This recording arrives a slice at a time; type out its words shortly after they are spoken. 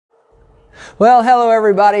Well, hello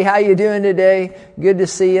everybody. How you doing today? Good to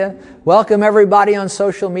see you. Welcome everybody on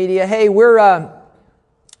social media. Hey, what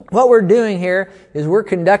we're doing here is we're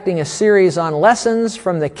conducting a series on lessons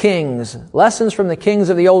from the kings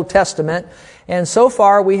of the Old Testament. And so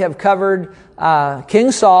far we have covered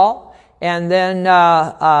King Saul and then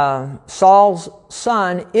Saul's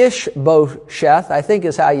son Ishbosheth, I think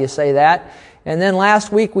is how you say that. And then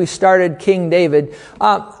last week we started King David.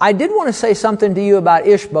 I did want to say something to you about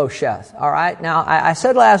Ishbosheth, all right? Now, I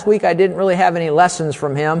said last week I didn't really have any lessons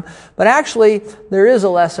from him, but actually there is a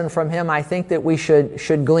lesson from him I think that we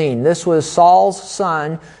should glean. This was Saul's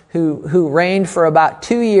son who reigned for about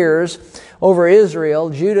 2 years over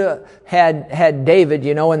Israel. Judah had David,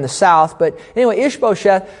 in the south. But anyway,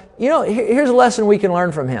 Ishbosheth, here's a lesson we can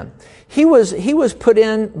learn from him. He was put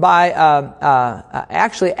in by,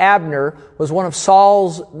 actually Abner was one of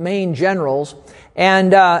Saul's main generals.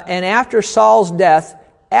 And after Saul's death,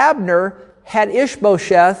 Abner had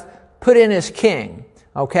Ishbosheth put in as king.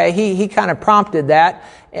 Okay, he kind of prompted that.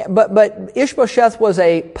 But Ishbosheth was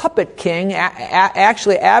a puppet king.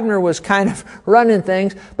 Actually, Abner was kind of running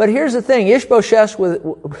things. But here's the thing, Ishbosheth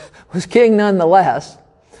was king nonetheless.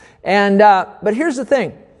 But here's the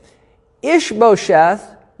thing,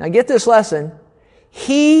 Ishbosheth, now get this lesson,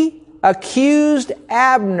 he accused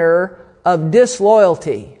Abner of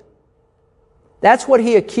disloyalty. That's what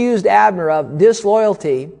he accused Abner of,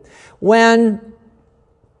 disloyalty, when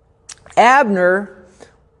Abner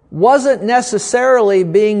wasn't necessarily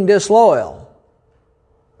being disloyal.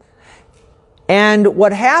 And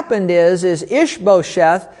what happened is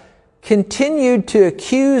Ishbosheth continued to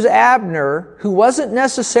accuse Abner, who wasn't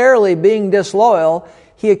necessarily being disloyal.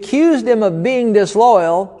 He accused him of being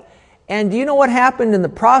disloyal. And do you know what happened in the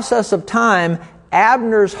process of time?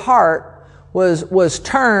 Abner's heart was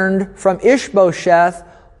turned from Ishbosheth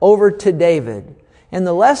over to David. And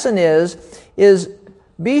the lesson is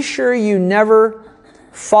be sure you never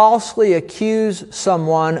falsely accuse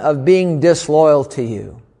someone of being disloyal to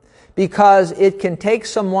you, because it can take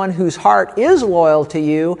someone whose heart is loyal to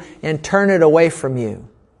you and turn it away from you.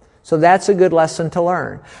 So that's a good lesson to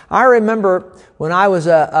learn. I remember when I was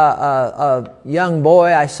a young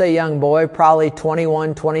boy, I say young boy, probably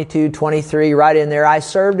 21, 22, 23, right in there, I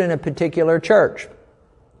served in a particular church.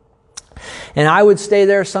 And I would stay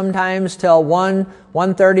there sometimes till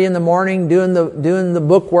 1:30 in the morning doing the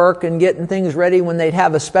book work and getting things ready. When they'd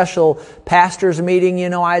have a special pastor's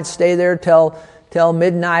meeting, I'd stay there till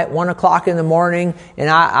midnight, 1 o'clock in the morning, and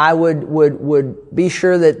I would be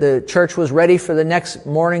sure that the church was ready for the next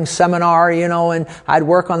morning seminar, and I'd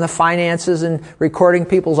work on the finances and recording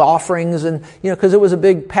people's offerings, and because it was a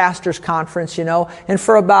big pastor's conference, and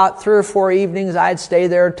for about 3 or 4 evenings I'd stay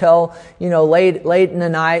there till late in the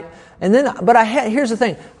night. And then, but here's the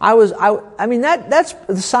thing. That's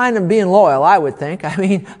the sign of being loyal, I would think.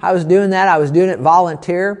 I was doing that. I was doing it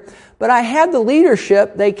volunteer. But I had the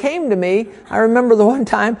leadership. They came to me. I remember the one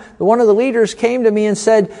time, one of the leaders came to me and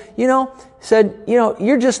said,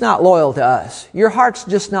 you're just not loyal to us. Your heart's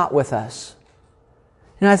just not with us.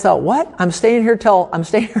 And I thought, what? I'm staying here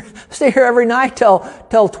every night till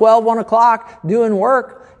 12, 1 o'clock doing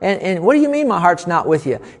work. And what do you mean my heart's not with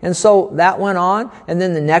you? And so that went on, and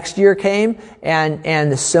then the next year came,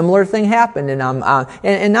 and the similar thing happened. And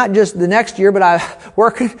and not just the next year, but I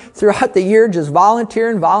working throughout the year, just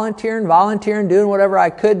volunteering, doing whatever I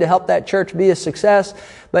could to help that church be a success.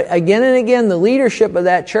 But again and again, the leadership of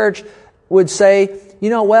that church would say,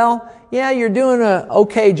 you're doing a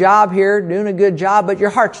okay job here, doing a good job, but your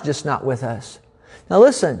heart's just not with us. Now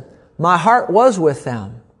listen, my heart was with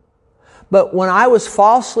them. But when I was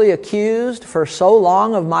falsely accused for so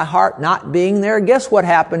long of my heart not being there, guess what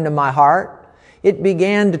happened to my heart? It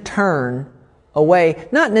began to turn away,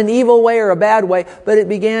 not in an evil way or a bad way, but it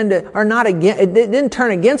didn't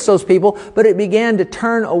turn against those people, but it began to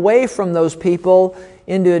turn away from those people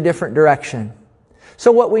into a different direction.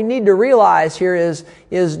 So what we need to realize here is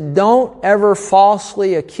don't ever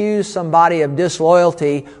falsely accuse somebody of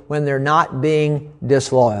disloyalty when they're not being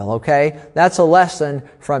disloyal, okay? That's a lesson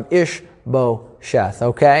from Ishbosheth,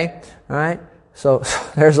 okay? All right? So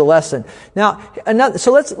there's a lesson. Now,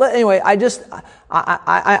 anyway, I just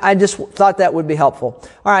thought that would be helpful.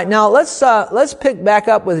 All right, now let's pick back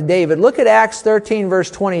up with David. Look at Acts 13 verse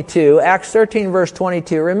 22. Acts 13 verse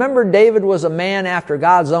 22. Remember, David was a man after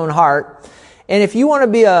God's own heart. And if you want to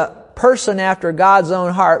be a person after God's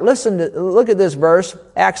own heart, look at this verse,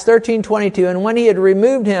 Acts 13:22. And when he had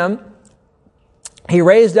removed him, he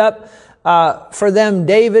raised up for them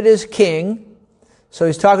David as king. So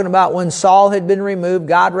he's talking about when Saul had been removed,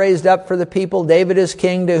 God raised up for the people David as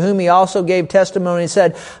king, to whom he also gave testimony and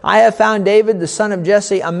said, I have found David, the son of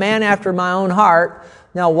Jesse, a man after my own heart.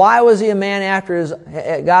 Now, why was he a man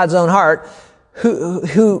after God's own heart?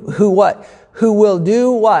 Who what? Who will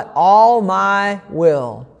do what? All my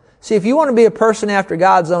will. See, if you want to be a person after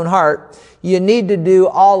God's own heart, you need to do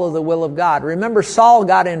all of the will of God. Remember, Saul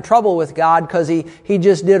got in trouble with God because he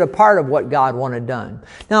just did a part of what God wanted done.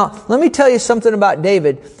 Now, let me tell you something about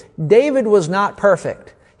David. David was not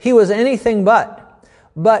perfect. He was anything but.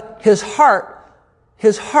 But his heart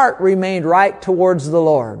remained right towards the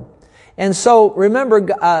Lord. And so, remember,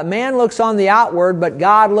 man looks on the outward, but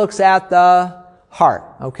God looks at the heart.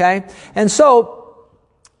 Okay? And so,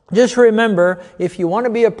 just remember, if you want to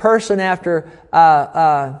be a person after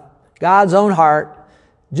God's own heart,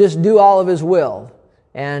 just do all of His will,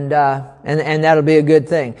 and that'll be a good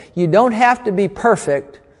thing. You don't have to be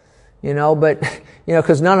perfect, but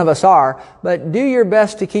because none of us are. But do your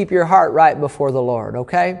best to keep your heart right before the Lord,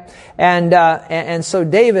 okay? And so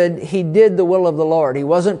David, he did the will of the Lord. He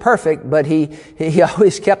wasn't perfect, but he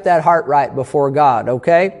always kept that heart right before God,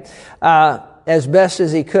 okay? As best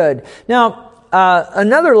as he could. Now,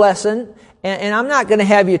 another lesson. And I'm not going to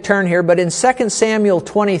have you turn here, but in 2 Samuel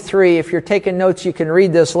 23, if you're taking notes, you can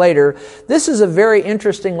read this later. This is a very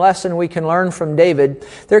interesting lesson we can learn from David.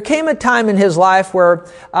 There came a time in his life where,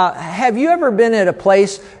 have you ever been at a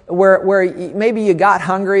place where maybe you got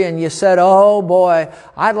hungry and you said, oh boy,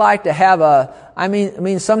 I'd like to have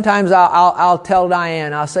sometimes I'll tell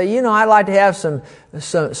Diane, I'll say, I'd like to have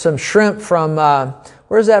some shrimp from,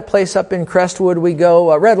 where's that place up in Crestwood we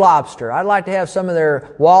go? Red Lobster. I'd like to have some of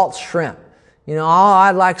their Walt's shrimp.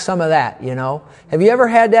 I'd like some of that, Have you ever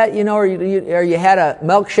had that, or you had a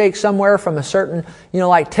milkshake somewhere from a certain,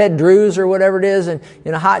 like Ted Drew's or whatever it is, and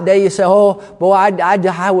a hot day you say, oh, boy,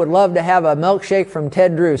 I would love to have a milkshake from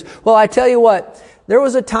Ted Drew's. Well, I tell you what, there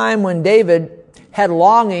was a time when David had a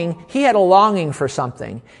longing for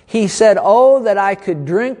something. He said, oh, that I could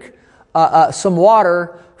drink some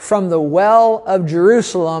water from the well of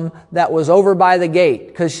Jerusalem that was over by the gate.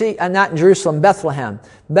 Because not Jerusalem, Bethlehem.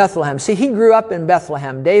 See, he grew up in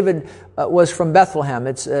Bethlehem. David was from Bethlehem.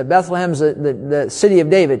 Bethlehem's the city of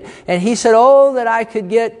David. And he said, oh, that I could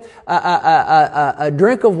get a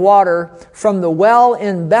drink of water from the well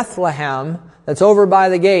in Bethlehem that's over by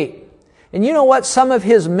the gate. And you know what? Some of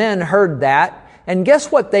his men heard that. And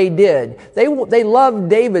guess what they did? They loved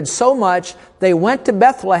David so much, they went to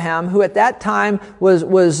Bethlehem, who at that time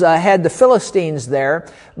had the Philistines there.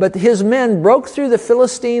 But his men broke through the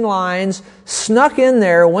Philistine lines, snuck in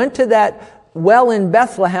there, went to that well in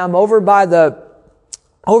Bethlehem over by the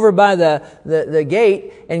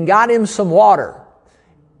gate and got him some water.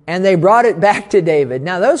 And they brought it back to David.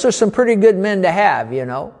 Now those are some pretty good men to have,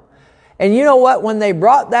 And you know what? When they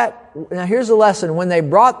brought that, now here's the lesson. When they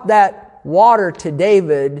brought that water to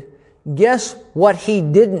David, guess what he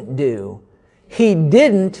didn't do? He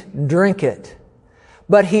didn't drink it,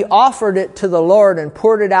 but he offered it to the Lord and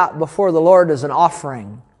poured it out before the Lord as an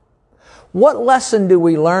offering. What lesson do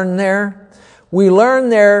we learn there? We learn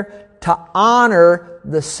there to honor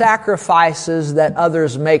the sacrifices that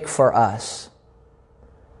others make for us.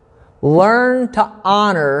 Learn to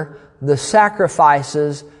honor the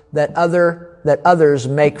sacrifices that others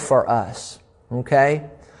make for us. Okay?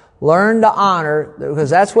 Learn to honor,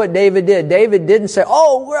 because that's what David did. David didn't say,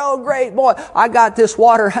 oh, well, great, boy, I got this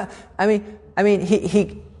water.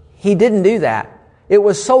 He didn't do that. It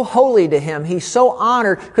was so holy to him. He's so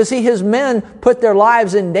honored, because his men put their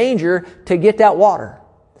lives in danger to get that water.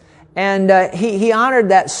 And he honored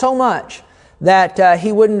that so much that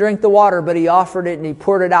he wouldn't drink the water, but he offered it and he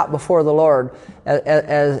poured it out before the Lord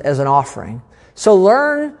as an offering. So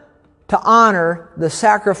learn to honor the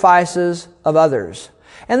sacrifices of others.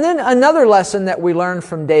 And then another lesson that we learned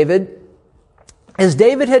from David is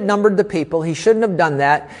David had numbered the people. He shouldn't have done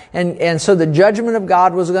that. And so the judgment of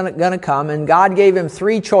God was going to come, and God gave him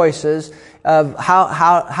 3 choices of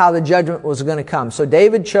how the judgment was going to come. So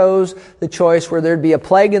David chose the choice where there'd be a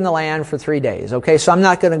plague in the land for 3 days. Okay, so I'm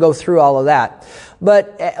not going to go through all of that.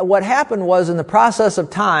 But what happened was, in the process of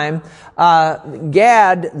time,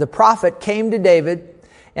 Gad, the prophet, came to David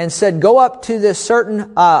and said, go up to this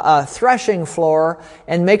certain threshing floor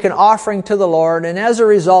and make an offering to the Lord. And as a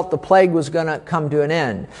result, the plague was going to come to an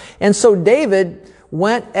end. And so David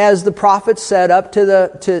went, as the prophet said, up to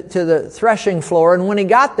the threshing floor. And when he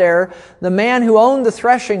got there, the man who owned the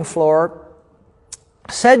threshing floor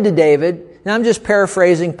said to David, and I'm just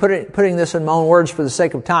paraphrasing, putting this in my own words for the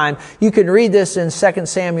sake of time. You can read this in 2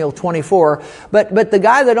 Samuel 24. But the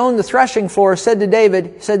guy that owned the threshing floor said to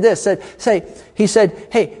David, he said,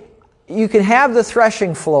 hey, you can have the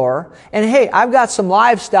threshing floor, and hey, I've got some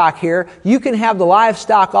livestock here. You can have the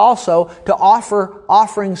livestock also to offer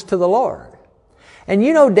offerings to the Lord. And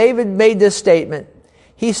you know, David made this statement.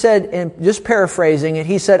 He said, and just paraphrasing it,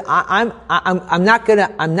 he said, I'm not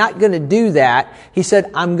gonna do that. He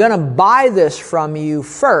said, I'm gonna buy this from you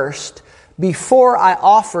first before I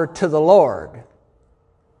offer to the Lord.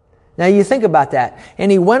 Now you think about that.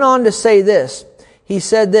 And he went on to say this. He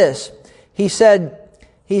said this. He said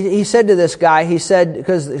to this guy, he said,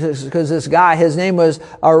 because this guy, his name was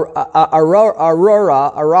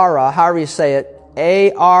Arara, however you say it,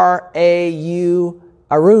 Aruna,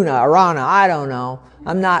 I don't know.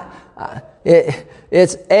 I'm not,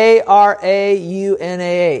 it's Araunah,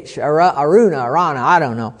 Arana, I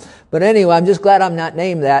don't know. But anyway, I'm just glad I'm not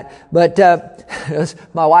named that. But,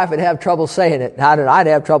 my wife would have trouble saying it. I'd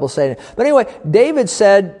have trouble saying it. But anyway, David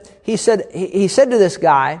said, he said to this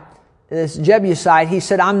guy, this Jebusite, he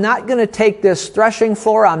said, I'm not going to take this threshing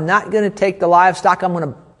floor. I'm not going to take the livestock. I'm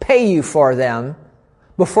going to pay you for them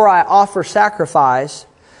before I offer sacrifice.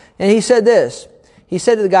 And he said this. He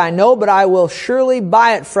said to the guy, no, but I will surely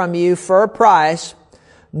buy it from you for a price,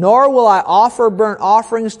 nor will I offer burnt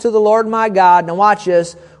offerings to the Lord my God. Now watch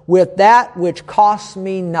this, with that which costs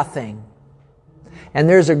me nothing. And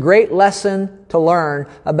there's a great lesson to learn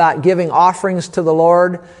about giving offerings to the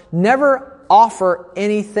Lord. Never offer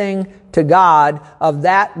anything to God of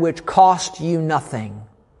that which cost you nothing.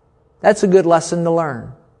 That's a good lesson to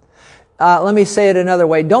learn. Let me say it another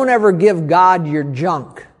way. Don't ever give God your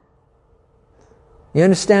junk. You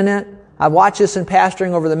understand that? I've watched this in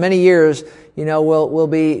pastoring over the many years. You know, we'll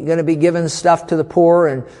be going to be giving stuff to the poor,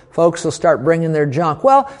 and folks will start bringing their junk.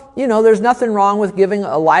 Well, you know, there's nothing wrong with giving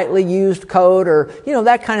a lightly used coat or, you know,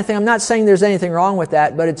 that kind of thing. I'm not saying there's anything wrong with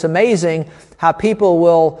that, but it's amazing how people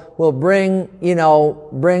will bring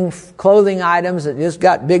clothing items that just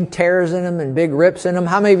got big tears in them and big rips in them.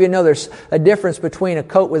 How many of you know there's a difference between a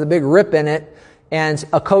coat with a big rip in it and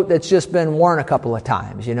a coat that's just been worn a couple of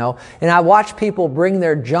times, you know? And I watch people bring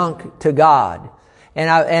their junk to God.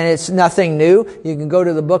 And it's nothing new. You can go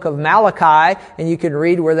to the book of Malachi and you can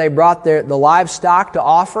read where they brought the livestock to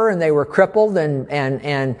offer, and they were crippled and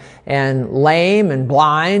lame and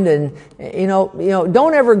blind, and you know,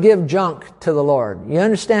 don't ever give junk to the Lord. You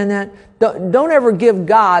understand that? Don't ever give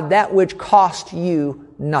God that which cost you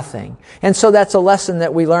nothing. And so that's a lesson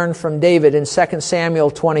that we learn from David in 2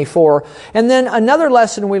 Samuel 24. And then another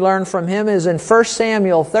lesson we learn from him is in 1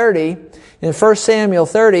 Samuel 30. In 1 Samuel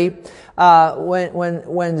 30,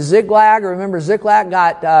 when Ziklag, remember Ziklag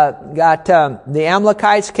got the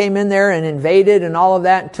Amalekites came in there and invaded and all of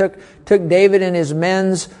that, and took David and his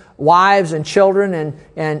men's wives and children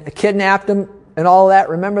and kidnapped them and all of that.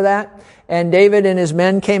 Remember that? And David and his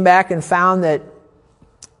men came back and found that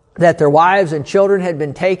their wives and children had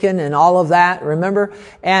been taken and all of that, remember?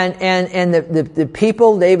 And the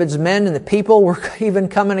people, David's men and the people were even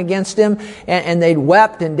coming against him, and they'd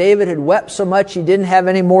wept, and David had wept so much he didn't have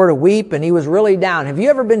any more to weep, and he was really down. Have you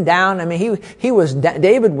ever been down? I mean,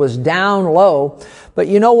 David was down low. But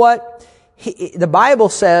you know what? The Bible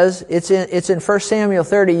says, it's in 1 Samuel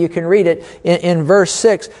 30, you can read it in verse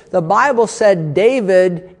 6. The Bible said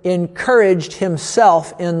David encouraged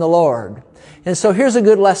himself in the Lord. And so here's a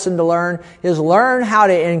good lesson to learn, is learn how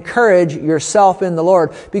to encourage yourself in the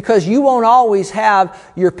Lord, because you won't always have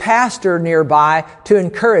your pastor nearby to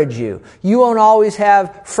encourage you. You won't always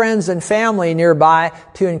have friends and family nearby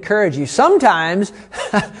to encourage you. Sometimes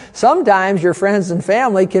your friends and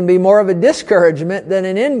family can be more of a discouragement than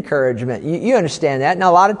an encouragement. You understand that.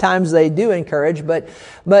 Now, a lot of times they do encourage, but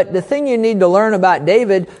the thing you need to learn about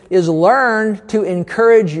David is learn to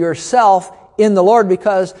encourage yourself in the Lord,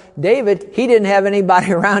 because David, he didn't have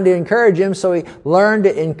anybody around to encourage him, so he learned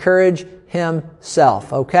to encourage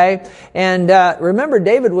himself, okay? And remember,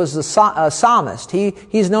 David was a psalmist.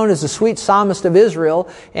 He's known as the sweet psalmist of Israel.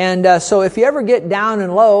 And so if you ever get down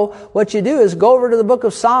and low, what you do is go over to the book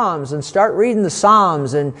of Psalms and start reading the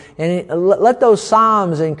Psalms, and let those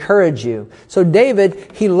Psalms encourage you. So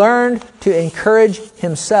David, he learned to encourage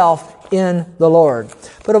himself in the Lord.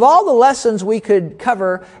 But of all the lessons we could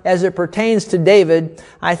cover as it pertains to David,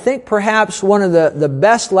 I think perhaps one of the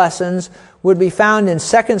best lessons would be found in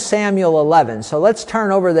 2 Samuel 11. So let's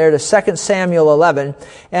turn over there to 2 Samuel 11,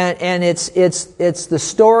 and it's the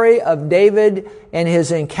story of David and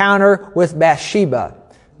his encounter with Bathsheba.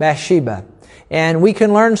 And we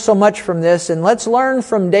can learn so much from this, and let's learn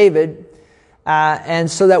from David,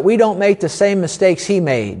 and so that we don't make the same mistakes he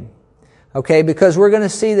made. Okay, because we're going to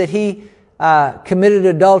see that he committed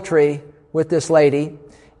adultery with this lady,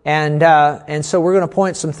 And so we're going to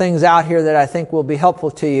point some things out here that I think will be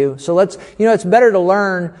helpful to you. So it's better to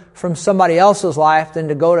learn from somebody else's life than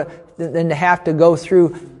to have to go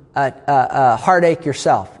through a heartache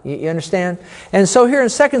yourself. You understand? And so here in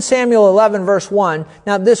 2 Samuel 11 verse 1,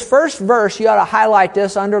 now this first verse, you ought to highlight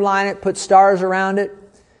this, underline it, put stars around it.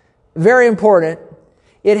 Very important.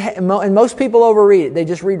 And most people overread it. They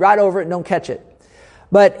just read right over it and don't catch it.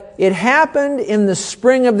 But it happened in the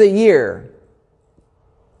spring of the year,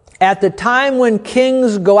 at the time when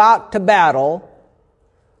kings go out to battle,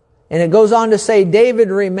 and it goes on to say David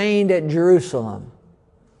remained at Jerusalem.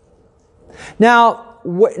 Now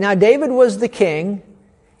David was the king,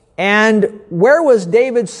 and where was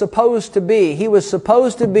David supposed to be? He was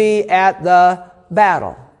supposed to be at the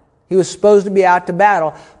battle. He was supposed to be out to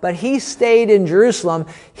battle, but he stayed in Jerusalem.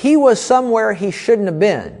 He was somewhere he shouldn't have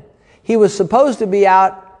been. He was supposed to be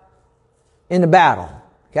out in the battle,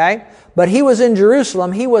 okay? But he was in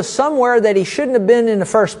Jerusalem. He was somewhere that he shouldn't have been in the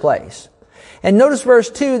first place. And notice verse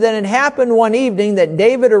 2, then it happened one evening that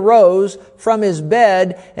David arose from his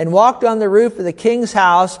bed and walked on the roof of the king's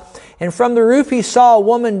house. And from the roof he saw a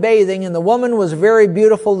woman bathing, and the woman was very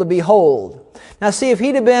beautiful to behold. Now see, if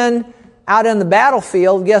he'd have been out in the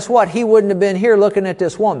battlefield, guess what? He wouldn't have been here looking at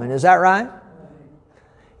this woman. Is that right?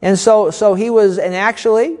 And so he was, and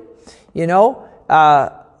actually, she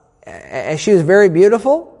was very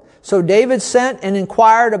beautiful. So David sent and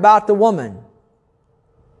inquired about the woman.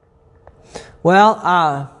 Well,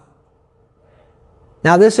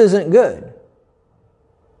 now this isn't good.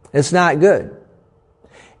 It's not good.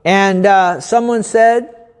 And someone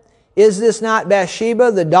said, is this not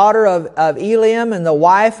Bathsheba, the daughter of Eliam and the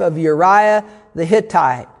wife of Uriah the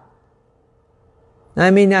Hittite?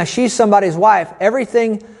 Now she's somebody's wife.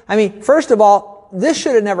 First of all, this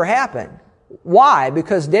should have never happened. Why?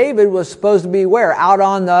 Because David was supposed to be where? Out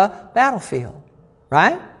on the battlefield.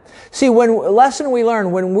 Right? See, lesson we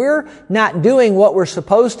learn, when we're not doing what we're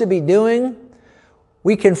supposed to be doing,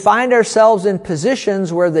 we can find ourselves in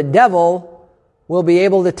positions where the devil will be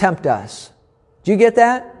able to tempt us. Do you get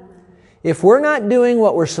that? If we're not doing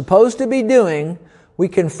what we're supposed to be doing, we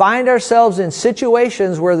can find ourselves in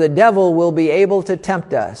situations where the devil will be able to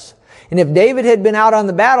tempt us. And if David had been out on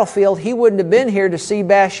the battlefield, he wouldn't have been here to see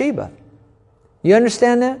Bathsheba. You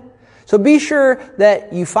understand that? So be sure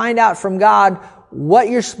that you find out from God what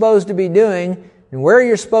you're supposed to be doing and where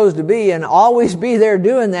you're supposed to be, and always be there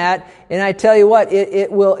doing that. And I tell you what,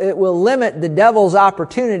 it will limit the devil's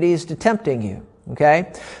opportunities to tempting you.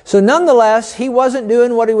 Okay? So nonetheless, he wasn't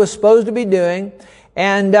doing what he was supposed to be doing,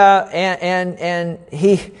 and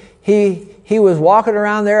he was walking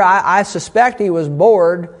around there. I suspect he was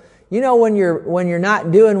bored. You know, when you're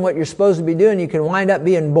not doing what you're supposed to be doing, you can wind up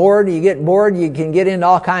being bored. You get bored, you can get into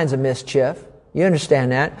all kinds of mischief. You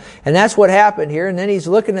understand that? And that's what happened here. And then he's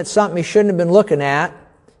looking at something he shouldn't have been looking at,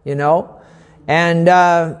 And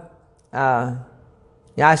I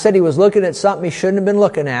said he was looking at something he shouldn't have been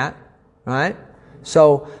looking at, right?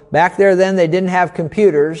 So back there then they didn't have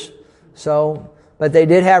computers, but they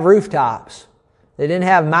did have rooftops. They didn't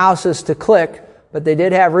have mouses to click, but they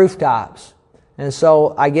did have rooftops. And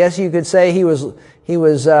so I guess you could say he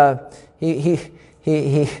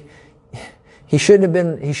shouldn't have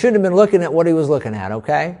been looking at what he was looking at,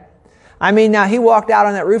 okay? Now he walked out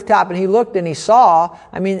on that rooftop and he looked and he saw,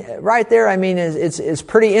 right there, it's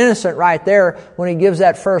pretty innocent right there when he gives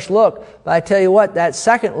that first look. But I tell you what, that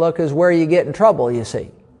second look is where you get in trouble, you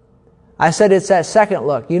see. I said it's that second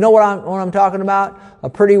look. You know what I'm talking about? A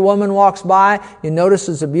pretty woman walks by, you notice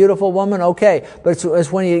it's a beautiful woman, okay. But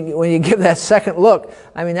it's when you give that second look,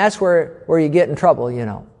 that's where you get in trouble,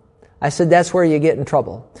 I said that's where you get in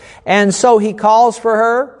trouble. And so he calls for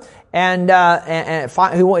her, and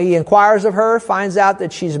he inquires of her, finds out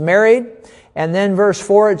that she's married. And then verse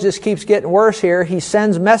 4, it just keeps getting worse here. He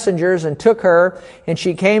sends messengers and took her, and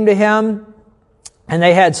she came to him, and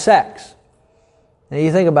they had sex. Now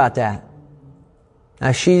you think about that.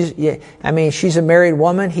 Now she's a married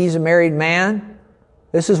woman, he's a married man.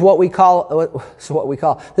 This is what's called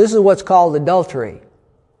adultery.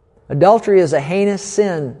 Adultery is a heinous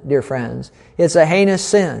sin, dear friends. It's a heinous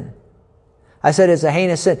sin. I said it's a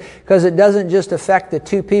heinous sin because it doesn't just affect the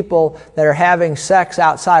two people that are having sex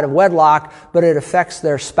outside of wedlock, but it affects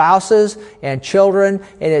their spouses and children,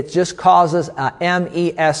 and it just causes a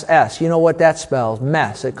M-E-S-S. You know what that spells?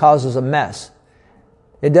 Mess. It causes a mess.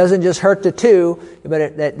 It doesn't just hurt the two,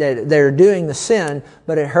 but they're doing the sin,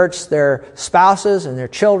 but it hurts their spouses and their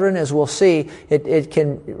children, as we'll see. It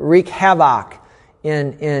can wreak havoc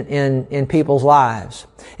in people's lives.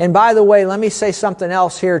 And by the way, let me say something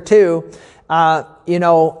else here too. I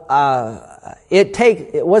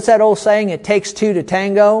what's that old saying? It takes two to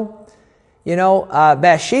tango. You know,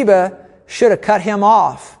 Bathsheba should have cut him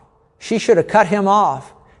off. She should have cut him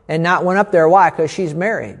off and not went up there. Why? Because she's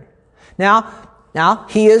married. Now,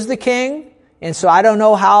 he is the king, and so I don't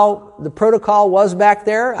know how the protocol was back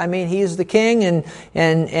there. I mean, he's the king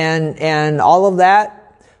and all of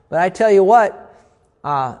that. But I tell you what,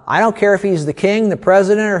 I don't care if he's the king, the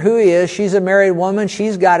president, or who he is. She's a married woman.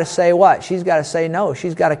 She's got to say what? She's got to say no.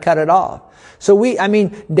 She's got to cut it off. So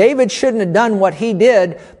David shouldn't have done what he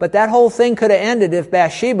did, but that whole thing could have ended if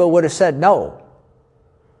Bathsheba would have said no.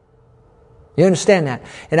 You understand that?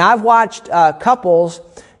 And I've watched couples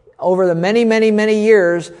over the many, many, many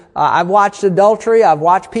years. I've watched adultery. I've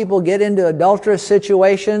watched people get into adulterous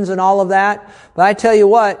situations and all of that. But I tell you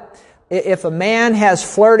what, if a man has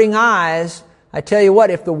flirting eyes, I tell you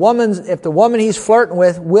what, if the woman he's flirting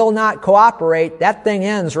with will not cooperate, that thing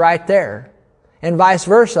ends right there. And vice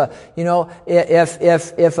versa. You know,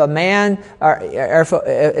 if a man, or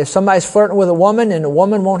if somebody's flirting with a woman and the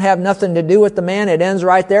woman won't have nothing to do with the man, it ends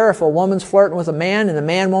right there. If a woman's flirting with a man and the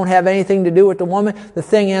man won't have anything to do with the woman, the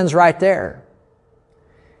thing ends right there.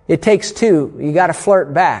 It takes two. You got to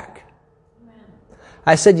flirt back.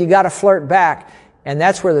 I said you got to flirt back, and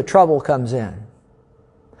that's where the trouble comes in.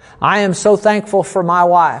 I am so thankful for my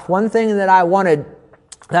wife. One thing that I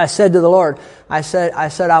said to the Lord, I said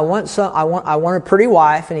I want a pretty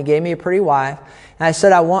wife, and He gave me a pretty wife. And I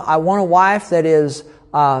said I want a wife that is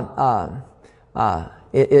going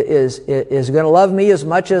to love me as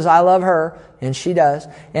much as I love her, and she does.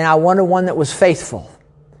 And I wanted one that was faithful,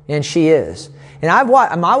 and she is. And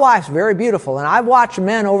my wife's very beautiful, and I've watched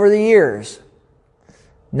men over the years,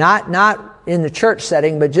 not in the church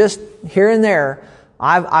setting, but just here and there.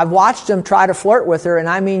 I've watched them try to flirt with her, and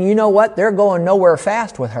I mean, you know what? They're going nowhere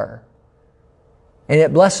fast with her. And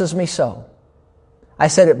it blesses me so. I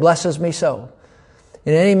said it blesses me so.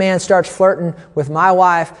 And any man starts flirting with my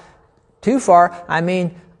wife too far, I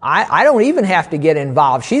mean, I don't even have to get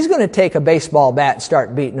involved. She's going to take a baseball bat and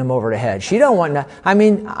start beating him over the head. She don't want to,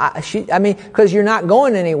 because you're not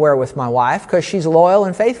going anywhere with my wife, because she's loyal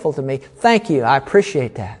and faithful to me. Thank you. I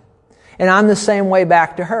appreciate that. And I'm the same way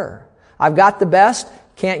back to her. I've got the best,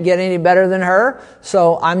 can't get any better than her,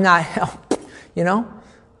 so I'm not,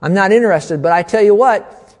 I'm not interested. But I tell you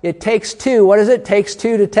what, it takes two. What is it? It takes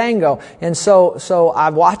two to tango. And so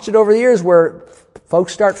I've watched it over the years where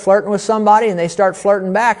folks start flirting with somebody and they start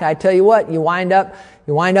flirting back. And I tell you what, you wind up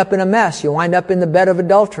in a mess. You wind up in the bed of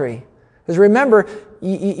adultery. Because remember,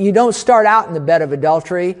 you don't start out in the bed of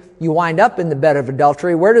adultery. You wind up in the bed of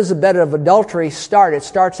adultery. Where does the bed of adultery start? It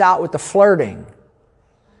starts out with the flirting.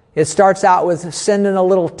 It starts out with sending a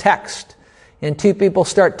little text, and two people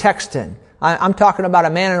start texting. I'm talking about a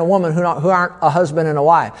man and a woman who aren't a husband and a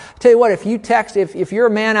wife. I tell you what, if you text, if you're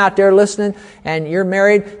a man out there listening and you're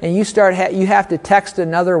married and you have to text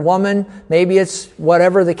another woman, maybe it's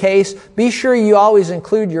whatever the case, be sure you always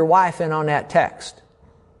include your wife in on that text.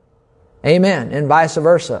 Amen. And vice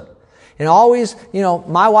versa. And always,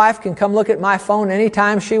 my wife can come look at my phone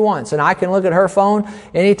anytime she wants, and I can look at her phone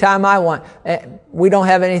anytime I want. We don't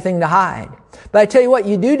have anything to hide. But I tell you what,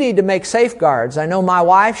 you do need to make safeguards. I know my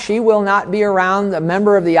wife, she will not be around a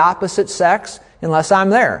member of the opposite sex unless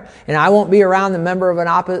I'm there. And I won't be around the member of an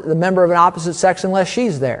opposite sex unless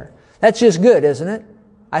she's there. That's just good, isn't it?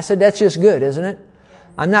 I said, that's just good, isn't it?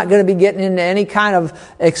 I'm not going to be getting into any kind of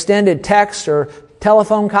extended text or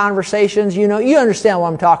telephone conversations. You understand what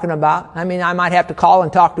I'm talking about. I mean, I might have to call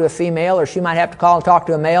and talk to a female, or she might have to call and talk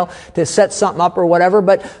to a male to set something up or whatever.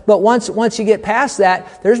 But once you get past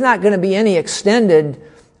that, there's not going to be any extended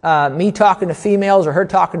me talking to females or her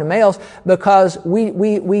talking to males, because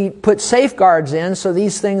we put safeguards in so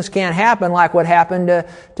these things can't happen, like what happened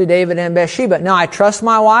to David and Bathsheba. Now, I trust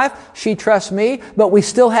my wife, she trusts me, but we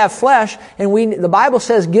still have flesh, and the Bible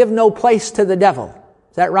says give no place to the devil.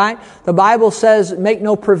 Is that right? The Bible says make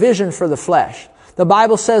no provision for the flesh. The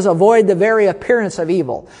Bible says avoid the very appearance of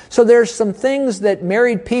evil. So there's some things that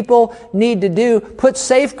married people need to do. Put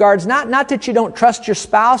safeguards, not that you don't trust your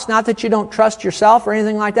spouse, not that you don't trust yourself or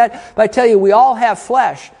anything like that, but I tell you, we all have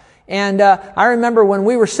flesh. And I remember when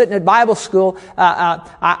we were sitting at Bible school,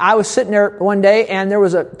 I was sitting there one day, and there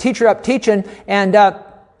was a teacher up teaching,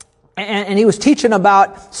 and he was teaching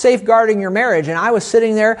about safeguarding your marriage. And I was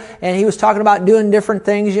sitting there, and he was talking about doing different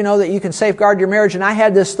things, that you can safeguard your marriage. And I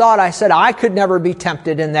had this thought. I said, I could never be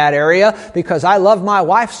tempted in that area because I love my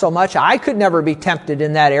wife so much. I could never be tempted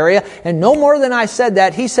in that area. And no more than I said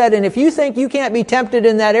that, he said, and if you think you can't be tempted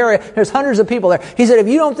in that area, there's hundreds of people there. He said, if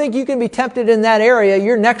you don't think you can be tempted in that area,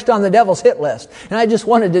 you're next on the devil's hit list. And I just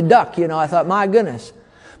wanted to duck, I thought, my goodness.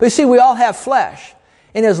 But you see, we all have flesh.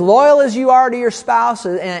 And as loyal as you are to your spouse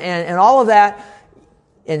and all of that,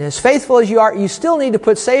 and as faithful as you are, you still need to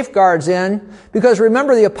put safeguards in, because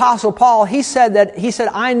remember the Apostle Paul, he said,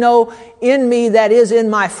 I know in me that is in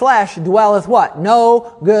my flesh dwelleth what?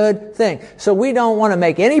 No good thing. So we don't want to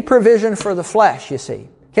make any provision for the flesh, you see.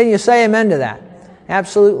 Can you say amen to that?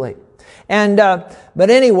 Absolutely. And, but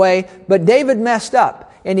David messed up.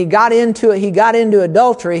 And he got into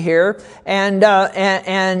adultery here, and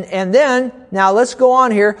then, now let's go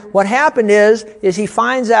on here. What happened is he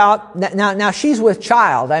finds out, now she's with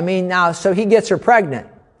child. So he gets her pregnant.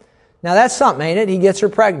 Now that's something, ain't it? He gets her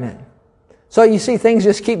pregnant. So you see, things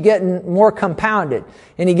just keep getting more compounded,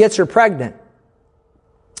 and he gets her pregnant.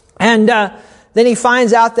 And, then he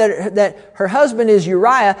finds out that her husband is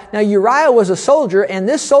Uriah. Now Uriah was a soldier, and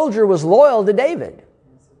this soldier was loyal to David.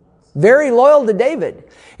 Very loyal to David.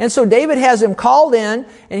 And so David has him called in,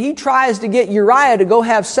 and he tries to get Uriah to go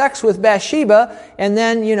have sex with Bathsheba, and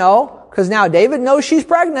then, because now David knows she's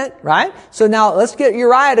pregnant, right? So now let's get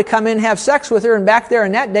Uriah to come in and have sex with her, and back there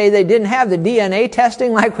in that day they didn't have the DNA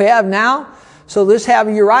testing like we have now. So let's have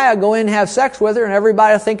Uriah go in and have sex with her, and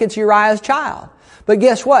everybody will think it's Uriah's child. But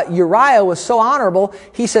guess what? Uriah was so honorable,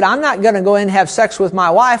 he said, I'm not going to go in and have sex with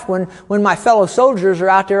my wife when my fellow soldiers are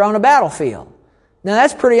out there on a battlefield. Now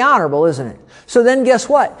that's pretty honorable, isn't it? So then guess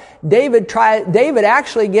what? David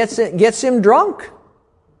actually gets him drunk.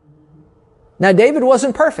 Now David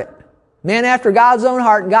wasn't perfect. Man after God's own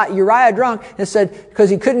heart got Uriah drunk and said,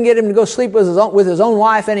 because he couldn't get him to go sleep with his own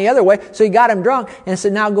wife any other way, so he got him drunk and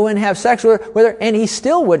said, now go in and have sex with her, and he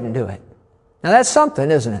still wouldn't do it. Now that's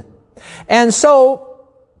something, isn't it? And so,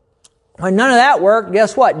 when none of that worked,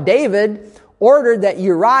 guess what? David ordered that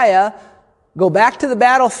Uriah go back to the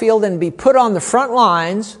battlefield and be put on the front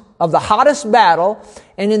lines of the hottest battle.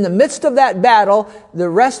 And in the midst of that battle, the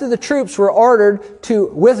rest of the troops were ordered to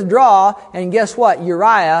withdraw. And guess what?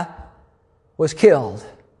 Uriah was killed.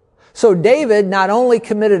 So David not only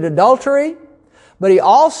committed adultery, but he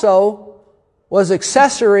also was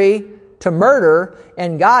accessory to murder.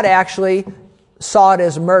 And God actually saw it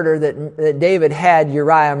as murder that David had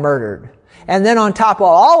Uriah murdered. And then on top of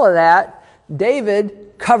all of that,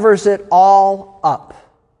 David covers it all up.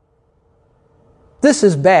 This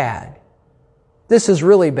is bad. This is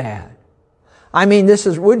really bad.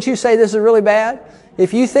 Wouldn't you say this is really bad?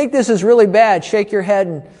 If you think this is really bad, shake your head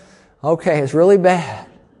and, okay, it's really bad.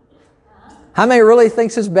 How many really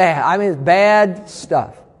thinks it's bad? It's bad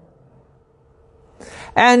stuff.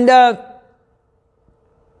 And,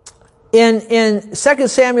 in 2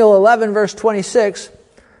 Samuel 11 verse 26,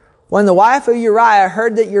 when the wife of Uriah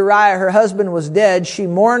heard that Uriah, her husband, was dead, she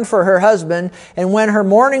mourned for her husband. And when her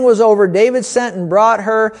mourning was over, David sent and brought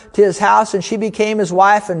her to his house, and she became his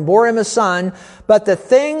wife and bore him a son. But the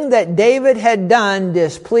thing that David had done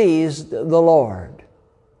displeased the Lord.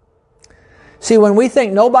 See, when we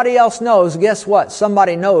think nobody else knows, guess what?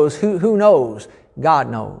 Somebody knows. Who knows? God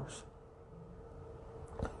knows.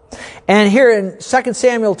 And here in 2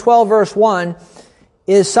 Samuel 12 verse 1,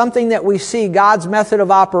 is something that we see God's method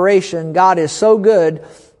of operation. God is so good.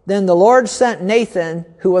 Then the Lord sent Nathan,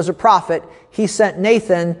 who was a prophet. He sent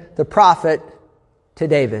Nathan, the prophet, to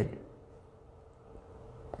David.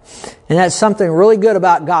 And that's something really good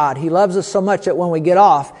about God. He loves us so much that when we get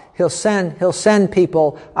off, He'll send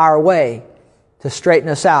people our way to straighten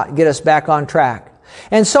us out, get us back on track.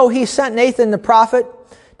 And so He sent Nathan, the prophet,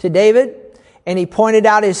 to David, and he pointed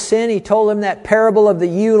out his sin. He told him that parable of the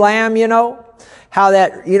ewe lamb, how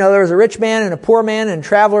that, there was a rich man and a poor man, and a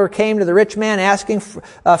traveler came to the rich man asking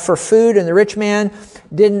for food, and the rich man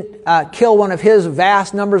didn't kill one of his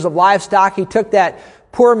vast numbers of livestock. He took that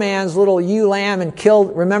poor man's little ewe lamb and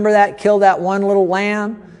killed that one little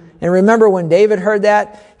lamb. And remember when David heard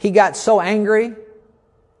that, he got so angry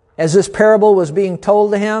as this parable was being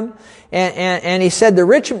told to him. And he said,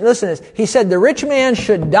 listen to this, he said, the rich man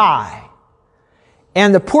should die,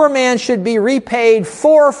 and the poor man should be repaid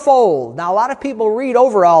fourfold. Now, a lot of people read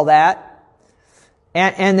over all that,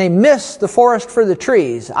 and they miss the forest for the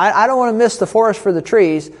trees. I don't want to miss the forest for the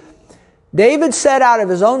trees. David said out of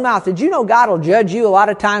his own mouth, did you know God will judge you a lot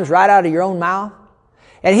of times right out of your own mouth?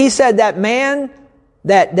 And he said that man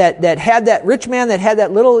that had that rich man that had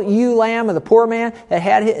that little ewe lamb, and the poor man that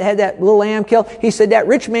had that little lamb killed, he said that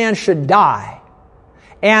rich man should die,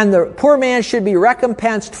 and the poor man should be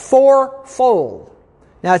recompensed fourfold.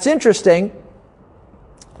 Now it's interesting,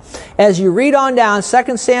 as you read on down,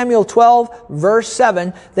 2 Samuel 12, verse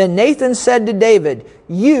 7, then Nathan said to David,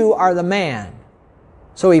 you are the man.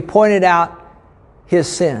 So he pointed out his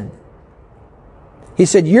sin. He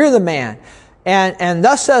said, you're the man. And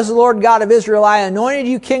thus says the Lord God of Israel, I anointed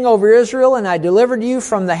you king over Israel, and I delivered you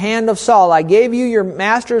from the hand of Saul. I gave you your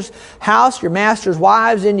master's house, your master's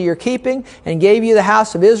wives into your keeping, and gave you the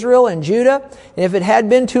house of Israel and Judah. And if it had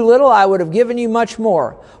been too little, I would have given you much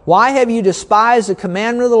more. Why have you despised the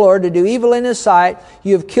commandment of the Lord to do evil in His sight?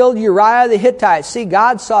 You have killed Uriah the Hittite. See,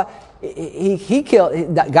 God saw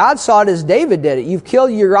it as David did it. You've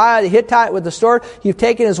killed Uriah the Hittite with the sword. You've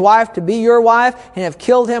taken his wife to be your wife and have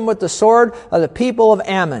killed him with the sword of the people of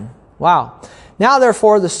Ammon. Wow. Now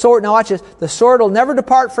therefore the sword, now watch this, the sword will never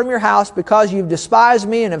depart from your house because you've despised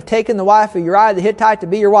me and have taken the wife of Uriah the Hittite to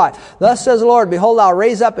be your wife. Thus says the Lord, behold, I'll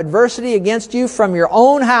raise up adversity against you from your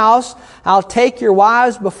own house. I'll take your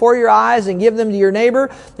wives before your eyes and give them to your neighbor,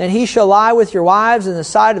 and he shall lie with your wives in the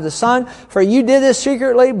sight of the sun. For you did this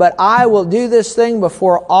secretly, but I will do this thing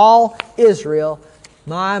before all Israel.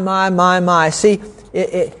 My. See,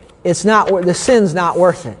 it's not, the sin's not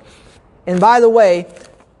worth it. And by the way,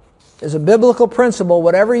 as a biblical principle,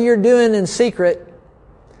 whatever you're doing in secret,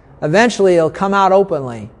 eventually it'll come out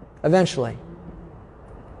openly. Eventually.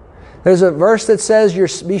 There's a verse that says,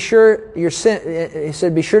 be sure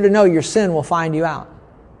to know your sin will find you out.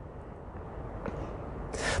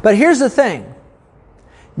 But here's the thing.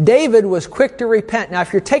 David was quick to repent. Now,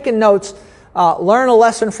 if you're taking notes, learn a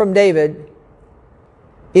lesson from David.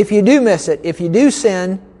 If you do miss it, if you do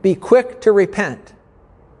sin, be quick to repent.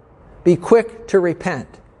 Be quick to repent.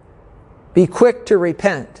 Be quick to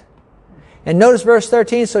repent. And notice verse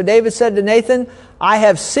 13. So David said to Nathan, I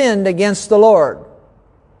have sinned against the Lord.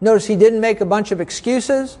 Notice he didn't make a bunch of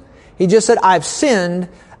excuses. He just said, I've sinned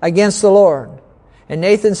against the Lord. And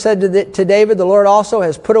Nathan said to David, the Lord also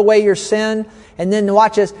has put away your sin. And then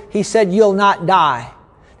watch this. He said, you'll not die.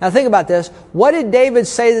 Now think about this. What did David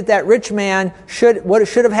say that rich man what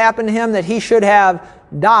should have happened to him, that he should have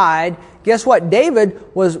died? Guess what? David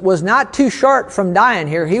was not too short from dying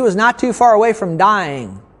here. He was not too far away from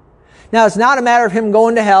dying. Now, it's not a matter of him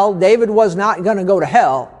going to hell. David was not going to go to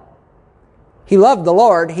hell. He loved the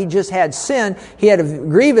Lord. He just had sin. He had a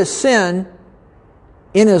grievous sin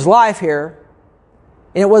in his life here.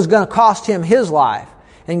 And it was going to cost him his life.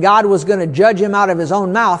 And God was going to judge him out of His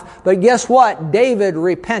own mouth. But guess what? David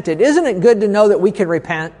repented. Isn't it good to know that we can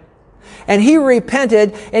repent? And he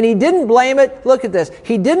repented, and he didn't blame it. Look at this.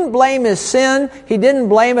 He didn't blame his sin. He didn't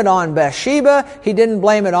blame it on Bathsheba. He didn't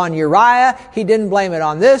blame it on Uriah. He didn't blame it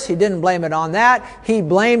on this. He didn't blame it on that. He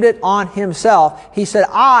blamed it on himself. He said,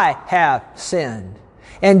 I have sinned.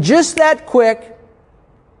 And just that quick,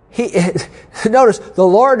 notice, the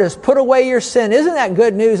Lord has put away your sin. Isn't that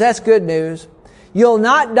good news? That's good news. You'll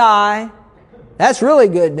not die. That's really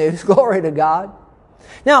good news. Glory to God.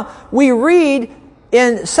 Now, we read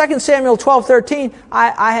in 2 Samuel 12:13,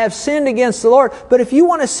 I have sinned against the Lord. But if you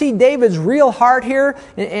want to see David's real heart here,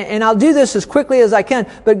 and I'll do this as quickly as I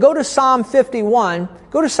can, but go to Psalm 51.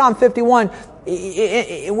 Go to Psalm 51.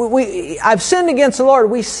 I've sinned against the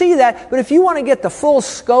Lord. We see that. But if you want to get the full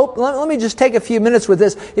scope, let me just take a few minutes with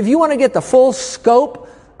this. If you want to get the full scope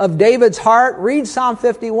of David's heart, read Psalm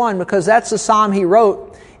 51, because that's the psalm he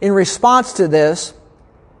wrote in response to this.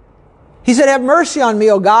 He said, have mercy on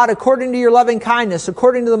me, O God, according to your loving kindness,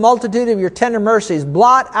 according to the multitude of your tender mercies.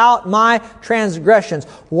 Blot out my transgressions.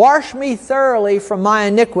 Wash me thoroughly from my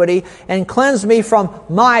iniquity and cleanse me from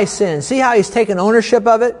my sin. See how he's taken ownership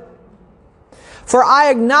of it? For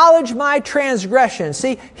I acknowledge my transgression.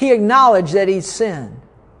 See, he acknowledged that he'd sinned.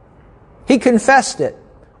 He confessed it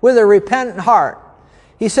with a repentant heart.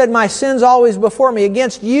 He said, my sin's always before me.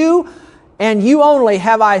 Against you and you only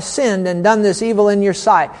have I sinned and done this evil in your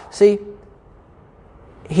sight. See,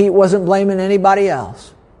 he wasn't blaming anybody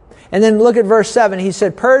else. And then look at verse 7. He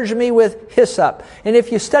said, purge me with hyssop. And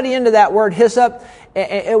if you study into that word hyssop,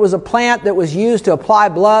 it was a plant that was used to apply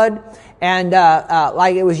blood. And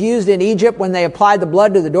like it was used in Egypt when they applied the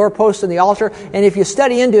blood to the doorpost and the altar. And if you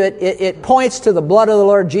study into it, it points to the blood of the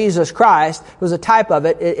Lord Jesus Christ. It was a type of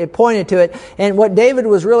it. It pointed to it. And what David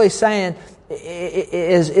was really saying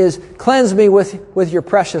is cleanse me with your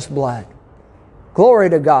precious blood. Glory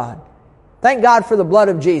to God. Thank God for the blood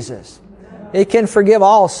of Jesus. It can forgive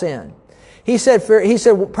all sin. He said,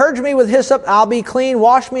 purge me with hyssop, I'll be clean.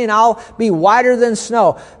 Wash me, and I'll be whiter than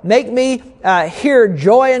snow. Make me hear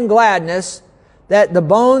joy and gladness, that the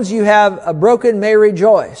bones you have broken may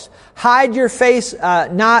rejoice. Hide your face, he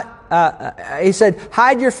said,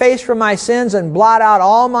 hide your face from my sins and blot out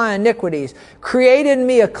all my iniquities. Create in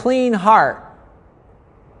me a clean heart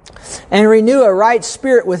and renew a right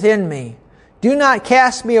spirit within me. Do not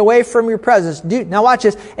cast me away from your presence. Now watch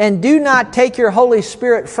this. And do not take your Holy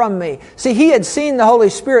Spirit from me. See, he had seen the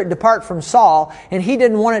Holy Spirit depart from Saul, and he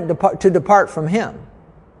didn't want it to depart from him.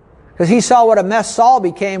 Because he saw what a mess Saul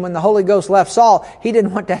became when the Holy Ghost left Saul. He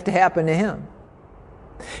didn't want that to happen to him.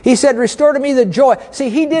 He said, restore to me the joy. See,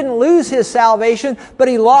 he didn't lose his salvation, but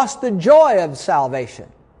he lost the joy of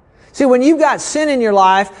salvation. See, when you've got sin in your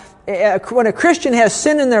life, when a Christian has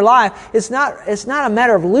sin in their life, it's not a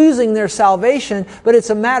matter of losing their salvation, but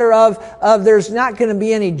it's a matter of there's not going to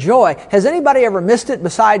be any joy. Has anybody ever missed it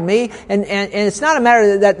beside me? And it's not a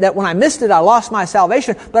matter that when I missed it, I lost my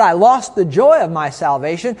salvation, but I lost the joy of my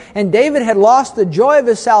salvation. And David had lost the joy of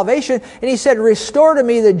his salvation, and he said, restore to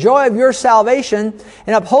me the joy of your salvation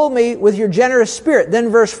and uphold me with your generous spirit. Then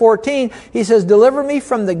verse 14, he says, deliver me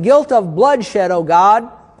from the guilt of bloodshed, O God,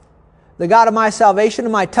 the God of my salvation,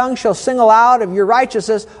 and my tongue shall sing aloud of your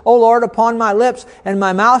righteousness, O Lord, upon my lips, and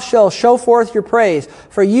my mouth shall show forth your praise.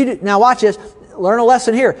 For you do, now watch this, learn a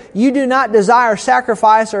lesson here. You do not desire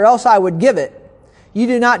sacrifice, or else I would give it. You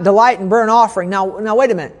do not delight in burnt offering. Now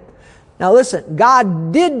wait a minute. Now listen,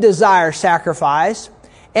 God did desire sacrifice,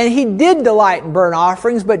 and He did delight in burnt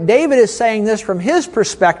offerings, but David is saying this from his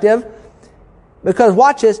perspective. Because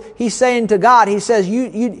watch this, he's saying to God, he said,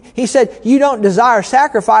 you don't desire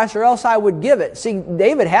sacrifice, or else I would give it. See,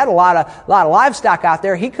 David had a lot of livestock out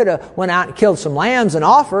there. He could have went out and killed some lambs and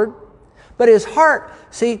offered. But his heart,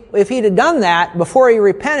 see, if he'd have done that before he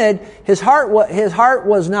repented, his heart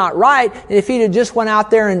was not right. And if he'd have just went out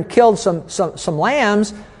there and killed some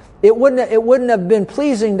lambs, it wouldn't have been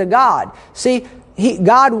pleasing to God. See,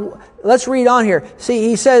 let's read on here. See,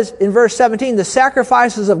 he says in verse 17, the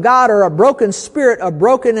sacrifices of God are a broken spirit, a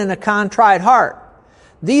broken and a contrite heart.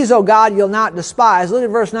 These, O God, you'll not despise. Look at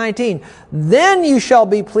verse 19. Then you shall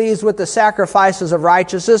be pleased with the sacrifices of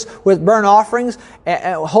righteousness, with burnt offerings,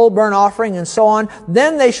 whole burnt offering, and so on.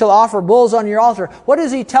 Then they shall offer bulls on your altar. What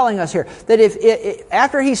is he telling us here? That if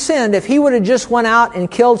after he sinned, if he would have just went out and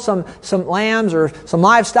killed some lambs or some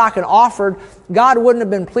livestock and offered, God wouldn't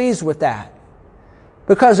have been pleased with that,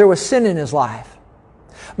 because there was sin in his life.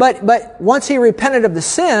 But once he repented of the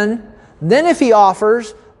sin, then if he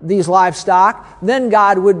offers these livestock, then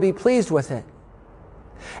God would be pleased with it.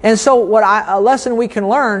 And so a lesson we can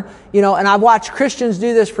learn, and I've watched Christians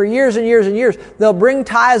do this for years and years and years. They'll bring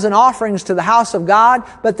tithes and offerings to the house of God,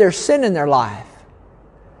 but there's sin in their life.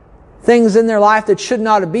 Things in their life that should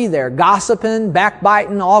not be there. Gossiping,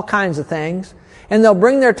 backbiting, all kinds of things. And they'll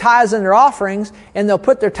bring their tithes and their offerings, and they'll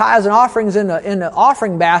put their tithes and offerings in the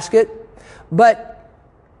offering basket. But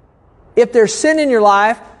if there's sin in your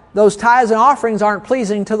life, those tithes and offerings aren't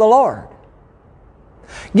pleasing to the Lord.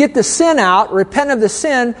 Get the sin out, repent of the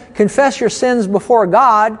sin, confess your sins before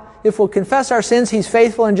God. If we'll confess our sins, He's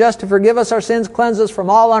faithful and just to forgive us our sins, cleanse us from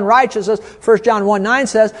all unrighteousness, 1 John 1:9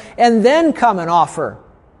 says, and then come and offer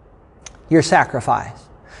your sacrifice.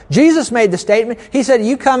 Jesus made the statement. He said,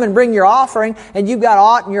 you come and bring your offering and you've got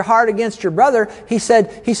aught in your heart against your brother. He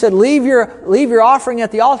said, leave your offering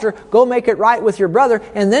at the altar, go make it right with your brother,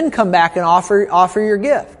 and then come back and offer your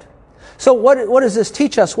gift. So what does this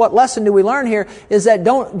teach us? What lesson do we learn here? Is that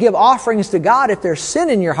don't give offerings to God if there's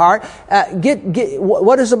sin in your heart.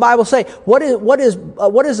 What does the Bible say? What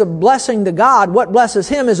is a blessing to God? What blesses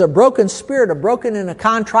Him is a broken spirit, a broken and a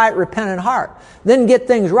contrite, repentant heart. Then get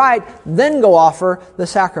things right, then go offer the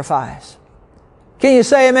sacrifice. Can you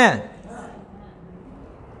say amen?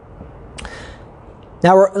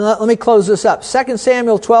 Now let me close this up. 2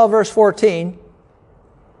 Samuel 12 verse 14.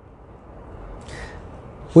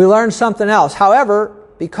 We learn something else. However,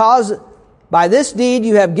 because by this deed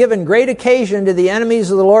you have given great occasion to the enemies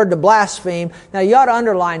of the Lord to blaspheme. Now you ought to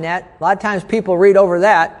underline that. A lot of times people read over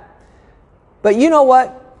that. But you know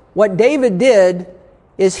what? What David did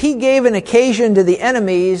is he gave an occasion to the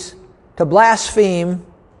enemies to blaspheme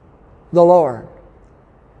the Lord.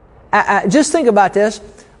 Just think about this.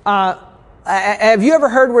 Have you ever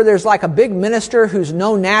heard where there's like a big minister who's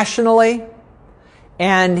known nationally,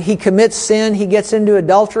 and he commits sin, he gets into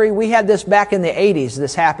adultery? We had this back in the 80s.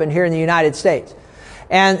 This happened here in the United States.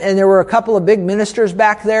 And there were a couple of big ministers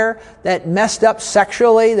back there that messed up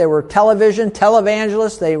sexually. They were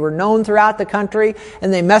televangelists. They were known throughout the country,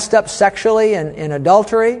 and they messed up sexually in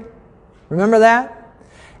adultery. Remember that?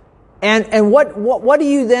 And what do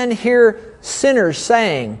you then hear sinners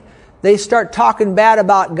saying? They start talking bad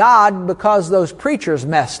about God because those preachers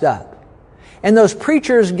messed up. And those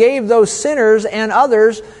preachers gave those sinners and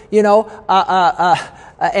others,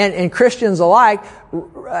 and Christians alike,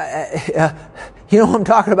 you know what I'm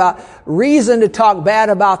talking about, reason to talk bad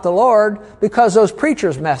about the Lord because those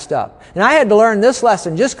preachers messed up. And I had to learn this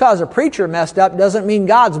lesson. Just because a preacher messed up doesn't mean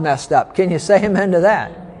God's messed up. Can you say amen to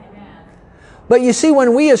that? But you see,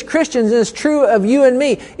 when we as Christians, and it's true of you and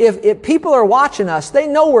me, if people are watching us, they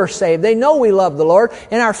know we're saved. They know we love the Lord.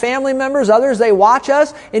 And our family members, others, they watch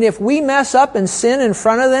us. And if we mess up and sin in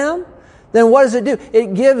front of them, then what does it do?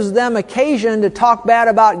 It gives them occasion to talk bad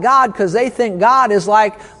about God because they think God is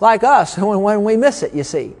like us when we miss it, you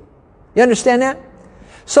see. You understand that?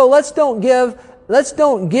 So let's don't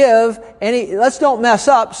mess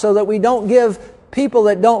up so that we don't give people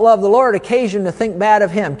that don't love the Lord occasion to think bad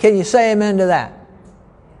of Him. Can you say amen to that?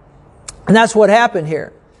 And that's what happened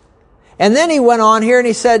here. And then he went on here and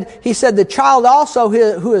he said, the child also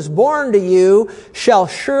who is born to you shall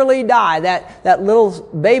surely die. That little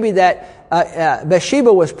baby that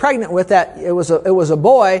Bathsheba was pregnant with, that it was a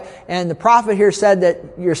boy, and the prophet here said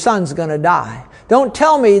that your son's going to die. Don't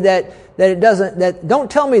tell me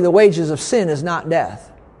don't tell me the wages of sin is not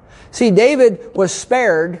death. See, David was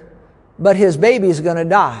spared, but his baby's going to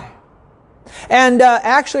die. And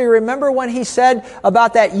actually, remember when he said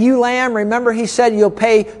about that ewe lamb? Remember, he said you'll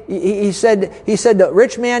pay. He said the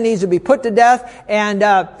rich man needs to be put to death, and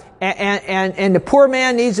the poor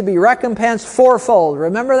man needs to be recompensed fourfold.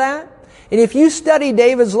 Remember that? And if you study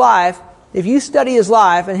David's life, if you study his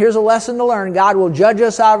life, and here's a lesson to learn: God will judge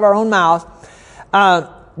us out of our own mouth.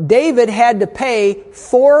 David had to pay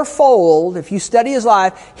fourfold. If you study his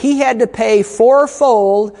life, he had to pay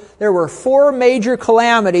fourfold. There were 4 major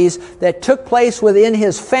calamities that took place within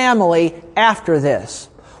his family after this.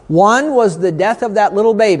 1 was the death of that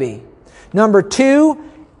little baby. Number 2,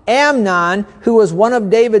 Amnon, who was one of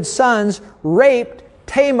David's sons, raped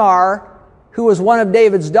Tamar, who was one of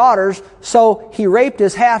David's daughters. So he raped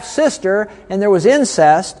his half-sister, and there was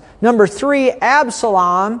incest. Number 3,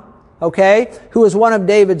 Absalom, who was one of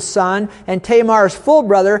David's son, and Tamar's full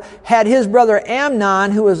brother, had his brother Amnon,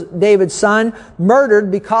 who was David's son, murdered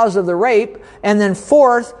because of the rape. And then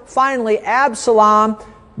 4th, finally, Absalom,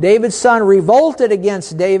 David's son, revolted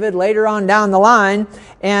against David later on down the line,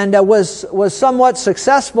 and was somewhat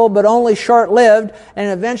successful, but only short-lived,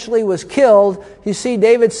 and eventually was killed. You see,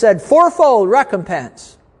 David said, fourfold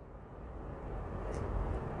recompense.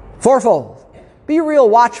 Fourfold. Be real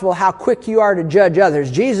watchful how quick you are to judge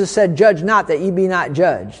others. Jesus said, judge not that ye be not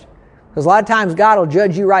judged. Because a lot of times God will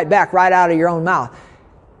judge you right back, right out of your own mouth.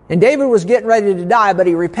 And David was getting ready to die, but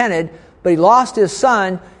he repented. But he lost his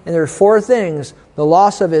son, and there are 4 things. The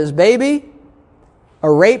loss of his baby,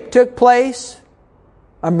 a rape took place,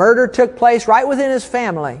 a murder took place right within his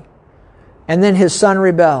family, and then his son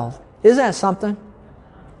rebelled. Isn't that something?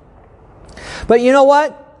 But you know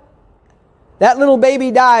what? That little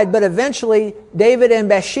baby died, but eventually David and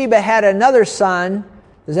Bathsheba had another son.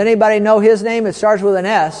 Does anybody know his name? It starts with an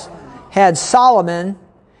S. Had Solomon.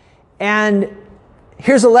 And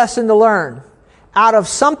here's a lesson to learn. Out of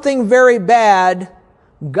something very bad,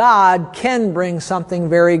 God can bring something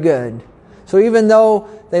very good. So even though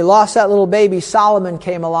they lost that little baby, Solomon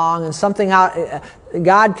came along, and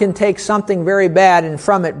God can take something very bad and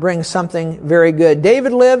from it bring something very good.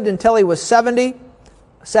 David lived until he was 70,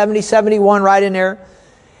 71, right in there.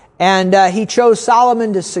 And he chose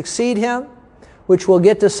Solomon to succeed him, which we'll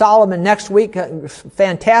get to Solomon next week.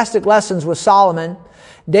 Fantastic lessons with Solomon.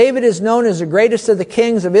 David is known as the greatest of the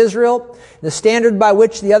kings of Israel, the standard by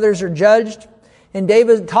which the others are judged. And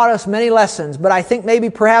David taught us many lessons, but I think maybe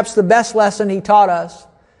perhaps the best lesson he taught us,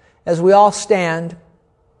 as we all stand,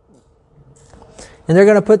 and they're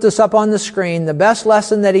going to put this up on the screen, the best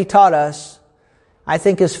lesson that he taught us, I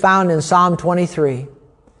think, is found in Psalm 23.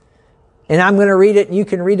 And I'm going to read it, and you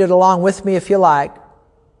can read it along with me if you like.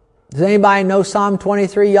 Does anybody know Psalm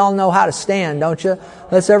 23? Y'all know how to stand, don't you?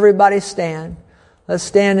 Let's everybody stand. Let's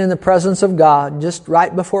stand in the presence of God just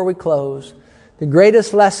right before we close. The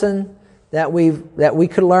greatest lesson that we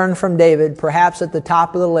could learn from David, perhaps at the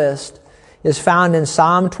top of the list, is found in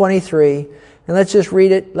Psalm 23. And let's just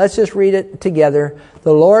read it. Let's just read it together.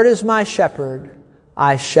 The Lord is my shepherd,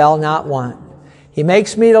 I shall not want. He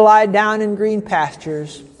makes me to lie down in green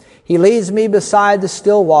pastures. He leads me beside the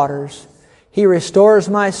still waters. He restores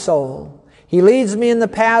my soul. He leads me in the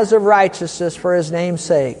paths of righteousness for His name's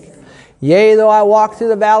sake. Yea, though I walk through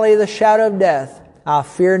the valley of the shadow of death, I'll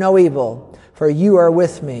fear no evil, for You are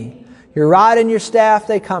with me. Your rod and Your staff,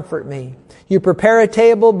 they comfort me. You prepare a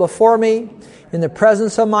table before me in the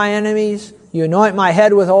presence of my enemies. You anoint my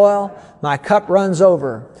head with oil. My cup runs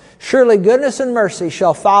over. Surely goodness and mercy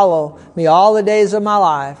shall follow me all the days of my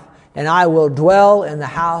life, and I will dwell in the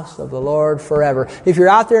house of the Lord forever. If you're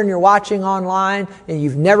out there and you're watching online and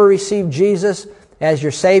you've never received Jesus as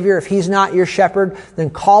your Savior, if He's not your shepherd, then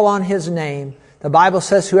call on His name. The Bible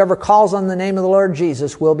says whoever calls on the name of the Lord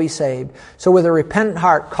Jesus will be saved. So with a repentant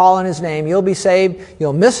heart, call on His name. You'll be saved.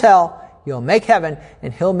 You'll miss hell. You'll make heaven,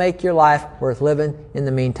 and He'll make your life worth living in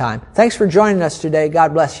the meantime. Thanks for joining us today.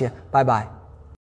 God bless you. Bye-bye.